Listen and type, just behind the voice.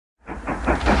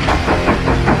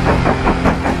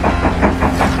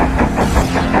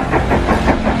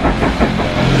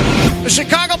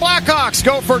Blackhawks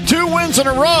go for 2 wins in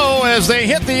a row as they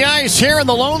hit the ice here in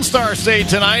the Lone Star State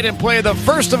tonight and play the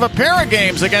first of a pair of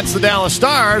games against the Dallas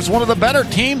Stars, one of the better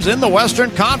teams in the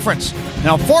Western Conference.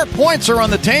 Now 4 points are on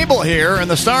the table here, and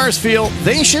the Stars feel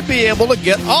they should be able to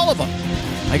get all of them.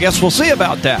 I guess we'll see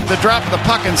about that. The drop of the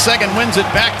puck, and Seguin wins it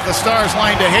back to the Stars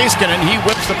line to Heiskanen. He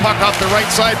whips the puck off the right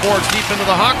sideboards deep into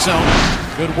the Hawk zone.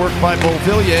 Good work by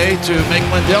Beauvillier to make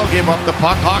Lindell give up the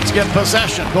puck. Hawks get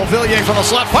possession. Beauvillier from the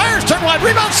slot fires, turn wide,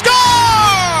 rebound, score!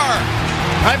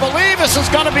 I believe this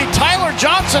is going to be Tyler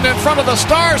Johnson in front of the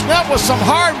Stars net with some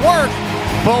hard work.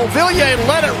 Beauvillier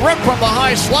let it rip from the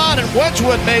high slot, and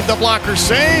Wedgwood made the blocker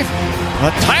save.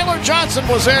 But Tyler Johnson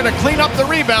was there to clean up the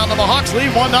rebound, and the Hawks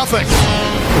lead 1-0.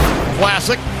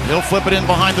 Classic. He'll flip it in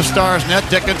behind the Stars net.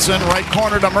 Dickinson, right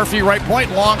corner to Murphy, right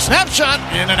point. Long snapshot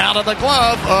in and out of the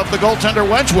glove of the goaltender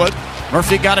Wedgwood.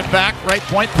 Murphy got it back, right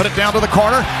point, put it down to the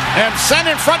corner, and sent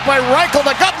in front by Reichel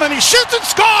to Gutman. He shoots and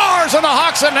scores, and the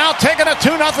Hawks have now taken a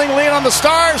 2-0 lead on the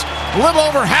Stars. A little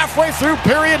over halfway through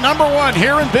period number 1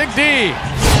 here in Big D.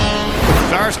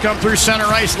 Stars come through center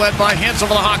ice, led by Hintz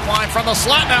over the Hawk line from the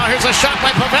slot. Now here's a shot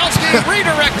by Pavelski,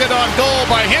 redirected on goal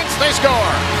by Hintz. They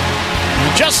score.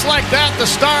 And just like that, the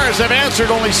Stars have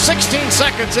answered only 16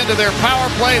 seconds into their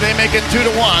power play. They make it 2-1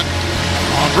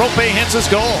 on Rope Hintz's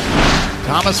goal.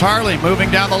 Thomas Harley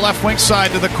moving down the left wing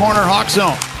side to the corner Hawk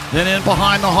zone. Then in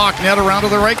behind the Hawk net around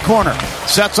to the right corner.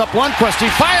 Sets up Lundqvist. He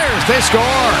fires. They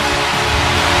score.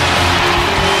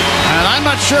 And I'm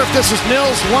not sure if this is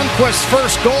Nils Lundqvist's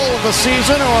first goal of the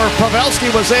season or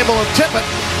Pavelski was able to tip it.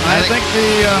 I think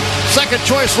the second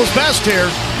choice was best here.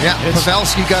 Yeah,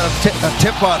 Pavelski got a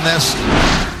tip on this.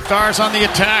 Stars on the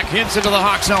attack. Hintz into the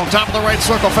Hawk zone. Top of the right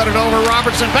circle. Fed it over.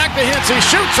 Robertson back to Hintz. He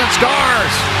shoots and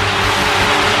scores.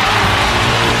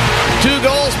 2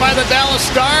 goals by the Dallas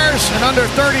Stars in under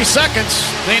 30 seconds.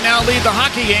 They now lead the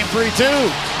hockey game 3-2.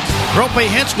 Rope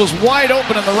Hintz was wide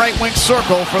open in the right wing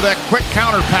circle for that quick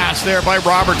counter pass there by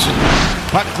Robertson.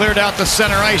 Puck cleared out to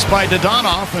center ice by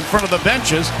Dodonov in front of the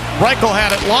benches. Reichel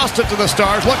had it, lost it to the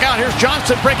Stars. Look out, here's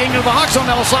Johnson breaking into the Hawk zone.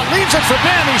 Now leaves it for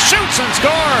Ben. He shoots and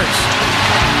scores.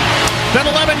 Been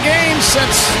 11 games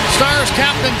since Stars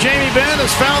captain Jamie Benn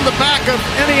has found the back of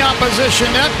any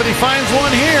opposition net, but he finds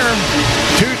one here.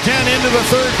 2:10 into the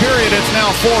third period. It's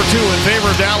now 4-2 in favor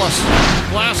of Dallas.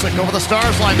 Classic over the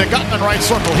Stars line to Gutman, right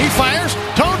circle. He fires,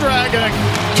 toe drag, and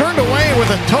turned away with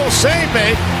a toe save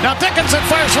made. Now Dickinson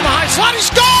fires from the high slot. He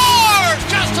scores!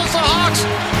 Just as the Hawks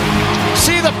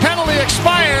see the penalty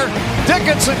expire,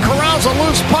 Dickinson corrals a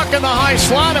loose puck in the high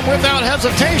slot and without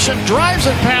hesitation drives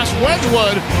it past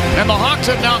Wedgwood, and the Hawks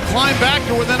have now climbed back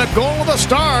to within a goal of the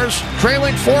Stars,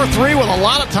 trailing 4-3 with a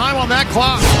lot of time on that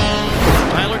clock.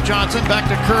 Tyler Johnson back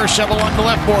to Kurashev along the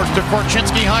left boards to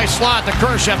Korchinski, high slot to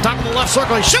Kurashev, top of the left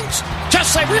circle, he shoots,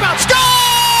 chest save, rebound, score!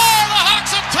 The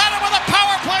Hawks have tied it with a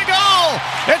power play goal!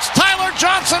 It's Tyler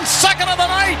Johnson's second of the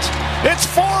night! It's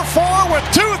 4-4 with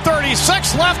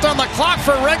 2:36 left on the clock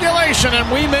for regulation, and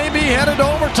we may be headed to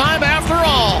overtime after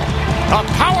all. A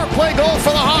power play goal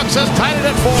for the Hawks has tied it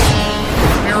at 4.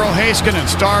 Miro Heiskanen,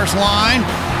 Stars line.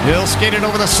 He'll skate it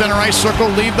over the center ice circle,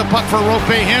 leave the puck for Rope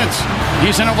Hintz.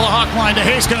 He's in over the Hawk line to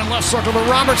Heiskanen, left circle to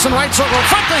Robertson, right circle,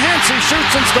 front to Hintz. He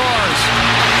shoots and scores.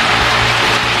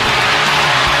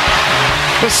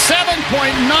 With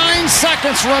 7.9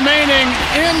 seconds remaining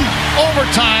in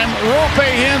overtime, Rope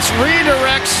Hintz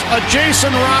redirects a Jason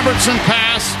Robertson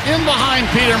pass in behind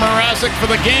Peter Mrazek for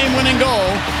the game-winning goal.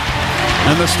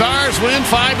 And the Stars win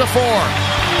 5-4.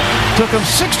 Took them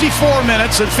 64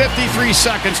 minutes and 53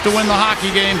 seconds to win the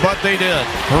hockey game, but they did.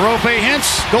 For Rope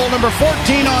Hintz, goal number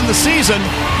 14 on the season,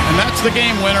 and that's the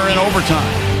game winner in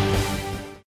overtime.